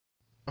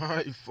All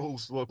right,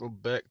 folks, welcome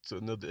back to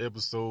another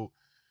episode.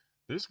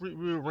 This week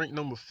we're ranked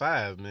number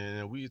 5, man,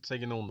 and we're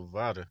taking on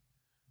Nevada,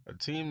 a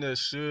team that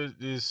should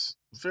is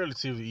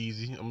relatively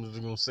easy. I'm just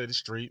gonna say it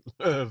straight,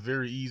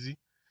 very easy.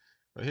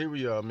 But here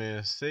we are,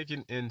 man,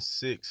 second and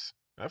six.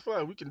 I feel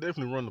like we can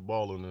definitely run the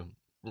ball on them,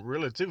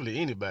 relatively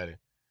anybody.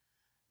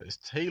 As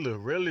Taylor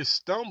rarely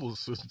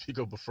stumbles to pick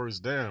up a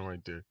first down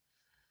right there.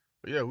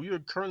 But yeah, we are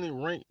currently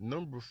ranked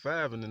number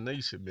 5 in the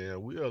nation,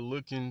 man. We are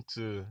looking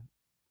to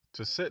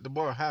set the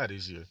bar high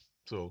this year.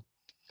 So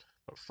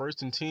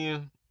first and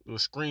 10, a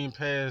screen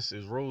pass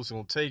is Rose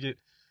gonna take it.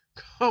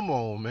 Come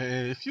on,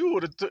 man. If you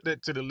would have took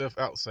that to the left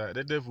outside,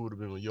 that definitely would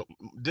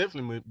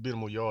have been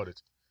more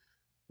yardage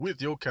with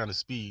your kind of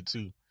speed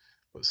too.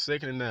 But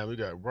second and 9, we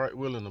got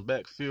Brightwell in the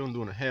backfield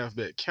doing a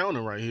halfback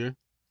counter right here.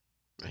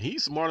 And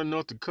he's smart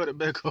enough to cut it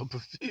back up the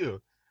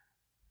field.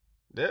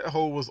 That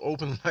hole was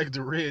open like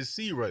the Red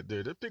Sea right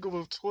there. That pick up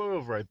of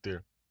 12 right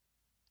there.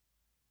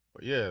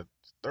 But yeah,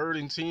 third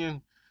and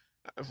 10.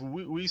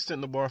 We set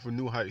the bar for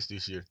new heights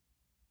this year.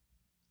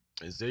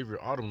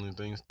 Xavier auditing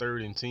things,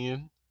 third and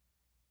 10.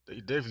 They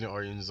definitely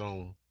are in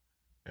zone.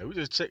 And we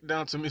just checked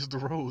down to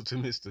Mr. Rhodes, to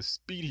Mr.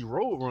 Speedy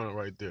Road Runner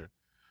right there.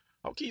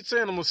 I'll keep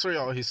saying I'm going to show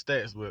y'all his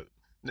stats, but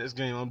next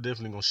game I'm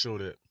definitely going to show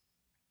that.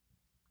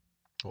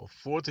 Oh,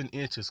 fourth and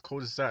inches,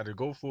 Cole decided to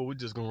go for it. We're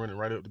just going to run it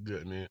right up the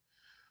gut, man.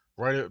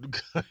 Right up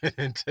the gut,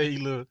 and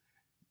Taylor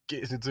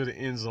gets into the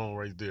end zone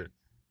right there.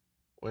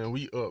 When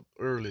we up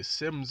early,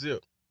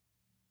 7-zip.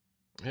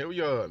 Here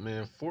we are,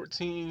 man,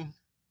 14-7.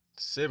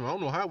 I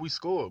don't know how we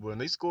scored, but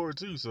they scored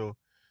too, so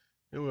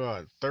here we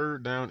are,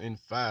 third down and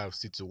 5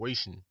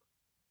 situation.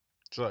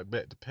 Drop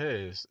back to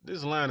pass.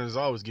 This line is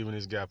always giving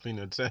this guy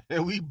plenty of time.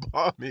 And we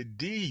bomb it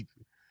deep.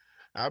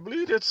 I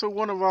believe that's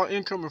one of our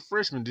incoming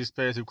freshmen this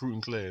past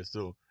recruiting class.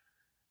 So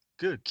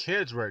good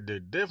catch right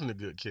there.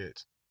 Definitely good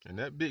catch. And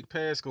that big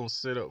pass gonna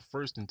set up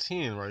first and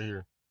 10 right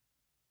here.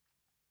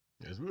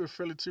 As we were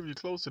relatively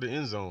close to the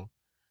end zone.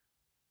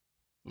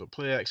 Little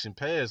play action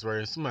pass right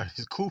here.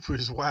 Somebody's Cooper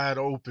is wide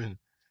open.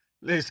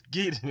 Let's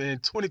get it, man.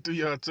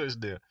 23-yard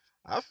touchdown.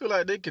 I feel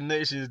like their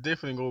connection is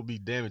definitely gonna be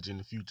damaged in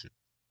the future.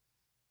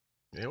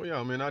 Here we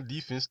are, man. Our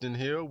defense didn't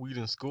help. We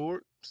done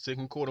scored.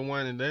 Second quarter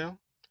winding down.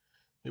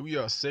 Here we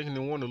are, second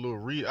and 1, a little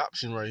read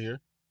option right here.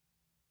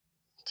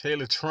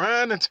 Taylor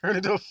trying to turn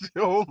it up.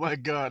 Oh my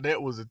God,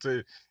 that was a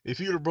Taylor. If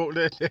he'd have broke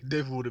that, that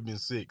definitely would have been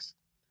 6.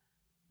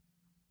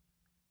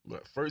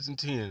 But first and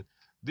 10.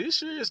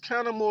 This year is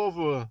kind of more of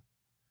a,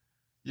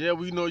 yeah,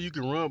 we know you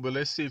can run, but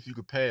let's see if you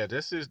can pass.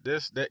 That's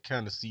that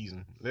kind of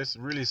season. Let's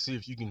really see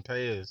if you can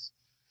pass.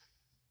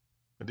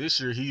 But this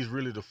year he's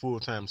really the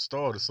full-time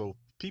starter, so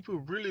people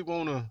really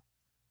wanna.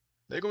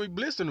 They're gonna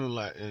be blitzing him a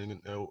lot,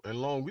 and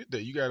along with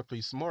that, you gotta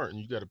play smart and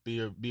you gotta be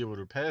able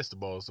to pass the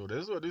ball. So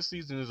that's what this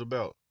season is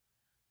about.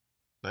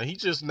 Now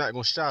he's just not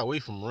gonna shy away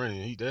from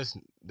running.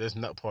 That's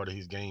not part of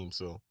his game.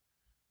 So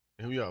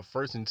here we are,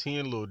 first and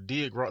 10, little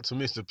dig right to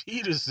Mr.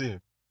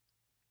 Peterson.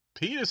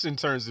 Peterson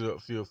turns it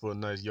upfield for a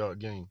nice yard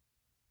gain.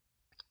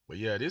 But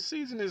yeah, this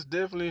season is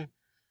definitely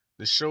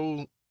to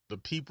show the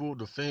people,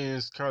 the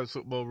fans, college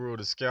football world,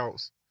 the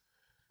scouts,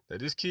 that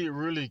this kid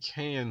really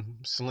can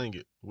sling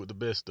it with the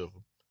best of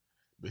them.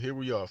 But here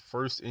we are,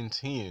 first and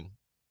 10.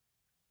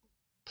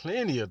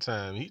 Plenty of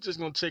time. He's just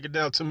going to check it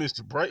down to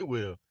Mr.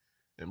 Brightwell.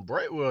 And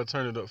Brightwell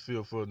turned it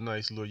upfield for a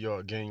nice little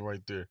yard gain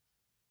right there.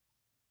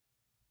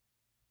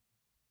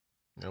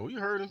 Now, we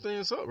hurting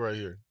things up right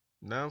here.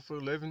 9 for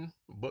 11,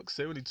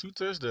 $172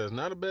 touchdowns.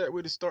 Not a bad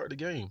way to start the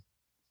game.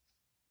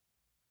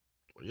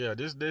 But yeah,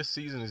 this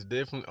season is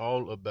definitely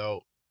all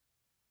about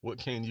what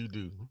can you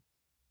do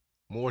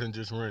more than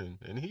just running.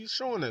 And he's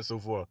showing that so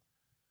far.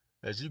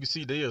 As you can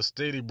see, they are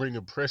steady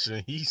bringing pressure,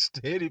 and he's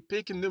steady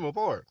picking them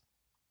apart.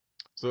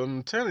 So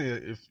I'm telling you,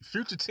 if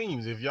future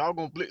teams, if y'all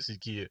gonna blitz this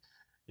kid,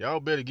 y'all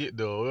better get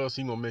there, or else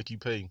he gonna make you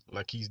pay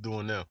like he's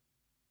doing now.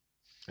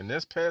 And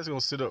that's pass gonna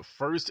sit up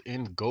first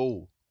and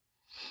goal.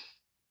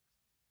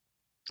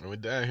 And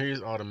with down here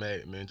is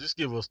automatic, man. Just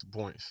give us the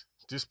points.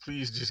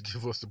 Please just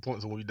give us the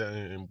points when we down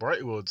here. And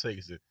Brightwell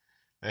takes it.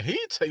 And he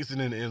takes it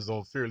in the end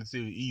zone fairly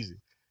easy.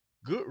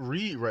 Good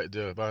read right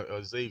there by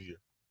Xavier.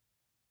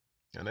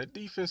 And that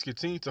defense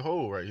continues to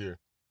hold right here.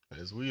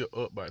 As we are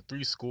up by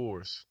 3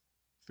 scores.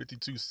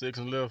 52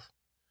 seconds left.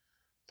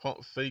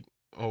 Pump fake.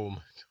 Oh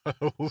my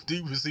God.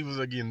 These receivers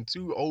are getting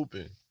too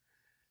open.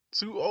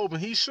 Too open.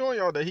 He's showing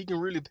y'all that he can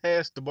really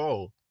pass the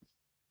ball.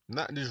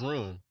 Not just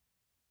run.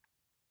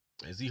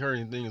 As he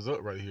hurrying things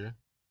up right here.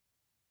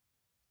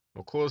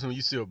 Of course, when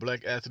you see a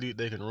black athlete,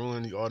 they can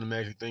run, you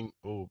automatically think,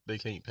 oh, they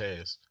can't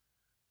pass.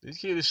 This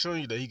kid is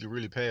showing you that he can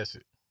really pass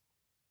it.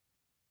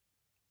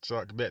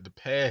 Shot back to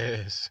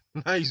pass.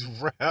 Nice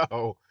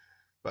route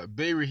by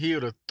Barry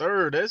Hill the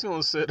third. That's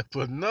going to set up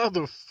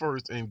another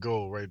first and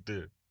goal right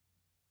there.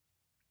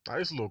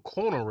 Nice little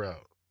corner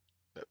route.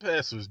 That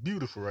pass was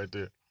beautiful right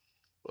there.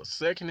 But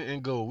second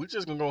and goal. We're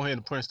just going to go ahead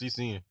and punch this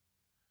in.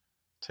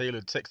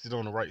 Taylor takes it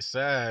on the right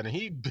side, and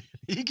he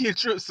get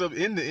trips up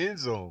in the end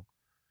zone.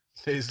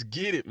 Let's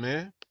get it,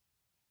 man.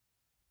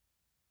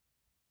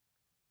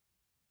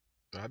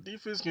 Our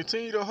defense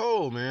continue to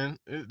hold, man.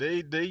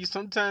 They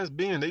sometimes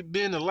bend. They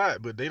bend a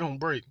lot, but they don't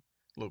break.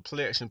 Little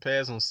play action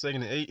pass on 2nd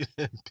and 8.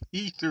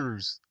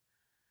 Peters.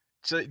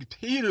 Jake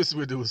Peters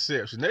with the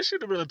reception. That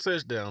should have been a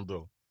touchdown,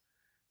 though.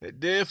 That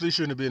definitely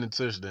shouldn't have been a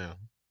touchdown.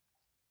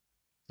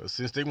 But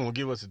since they won't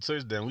give us a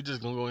touchdown, we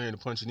just gonna go ahead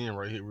and punch it in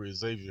right here with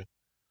Xavier.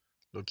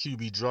 Little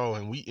QB draw,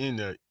 and we in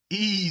there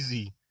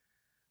easy.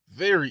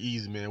 Very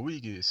easy, man.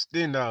 We can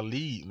extend our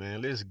lead,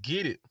 man. Let's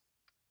get it.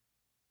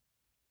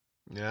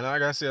 Yeah,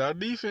 like I said, our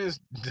defense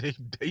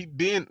they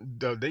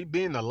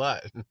bend a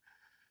lot,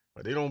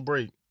 but they don't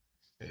break.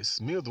 And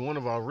Smith, one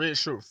of our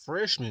redshirt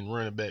freshman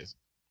running backs,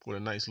 with a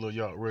nice little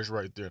yard rush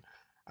right there.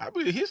 I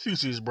believe his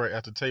future is bright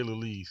after Taylor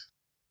leaves.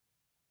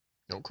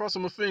 I'm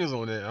crossing my fingers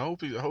on that.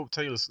 I hope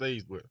Taylor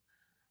stays, but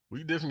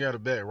we definitely got a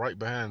back right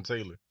behind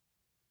Taylor.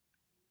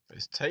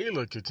 As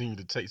Taylor continued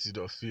to take to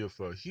the field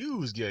for a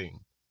huge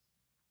game.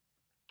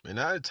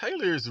 And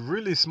Taylor is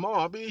really small.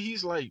 I mean,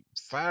 he's like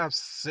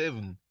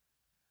 5'7".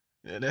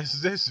 Yeah,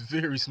 that's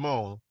very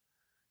small.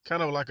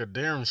 Kind of like a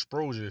Darren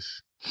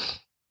Sproles.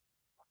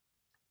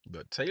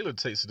 But Taylor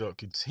takes it up,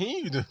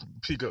 continue to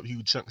pick up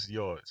huge chunks of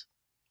yards.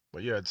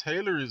 But yeah,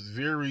 Taylor is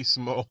very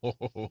small.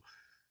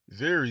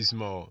 Very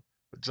small.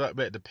 But drop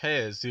back the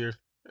pass here.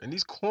 And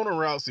these corner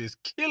routes is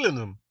killing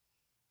them.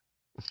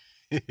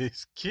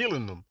 It's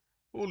killing them.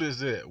 Who is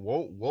that?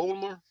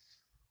 Wolmer?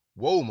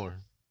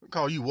 Wolmer. I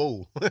call you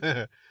Wol.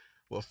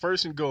 Well,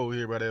 1st and goal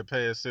here by that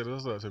pass set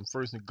us up. And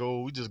 1st and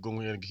goal, we just go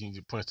in and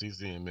continue to punch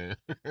this in, man.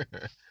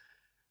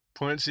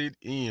 Punch it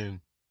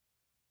in.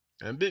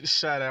 And big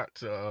shout out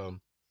to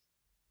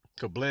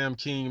Kablam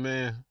King,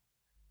 man.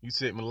 You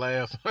said me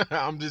laugh.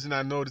 I'm just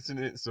not noticing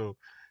it. So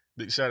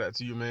big shout out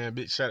to you, man.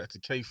 Big shout out to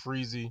K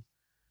Freezy.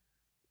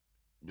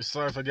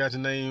 Sorry if I got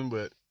your name,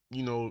 but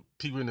you know,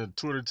 people in the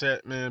Twitter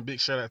chat, man. Big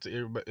shout out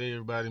to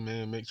everybody,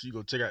 man. Make sure you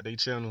go check out their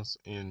channels.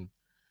 And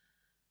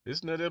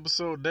it's another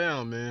episode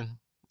down, man.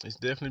 It's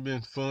definitely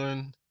been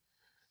fun.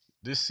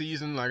 This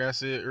season, like I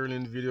said earlier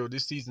in the video,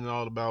 this season is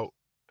all about,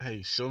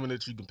 hey, show me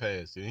that you can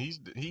pass. And he's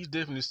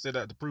definitely set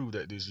out to prove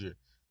that this year.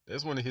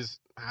 That's one of his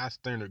high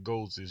standard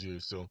goals this year.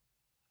 So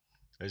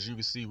as you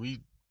can see, we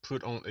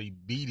put on a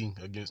beating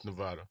against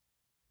Nevada.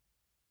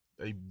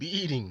 A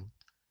beating.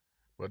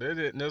 But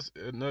that's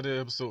another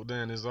episode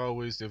down. As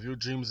always, if your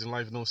dreams in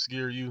life don't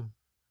scare you,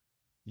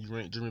 you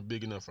ain't dreaming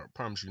big enough. I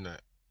promise you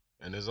not.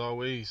 And as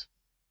always,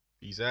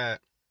 peace out.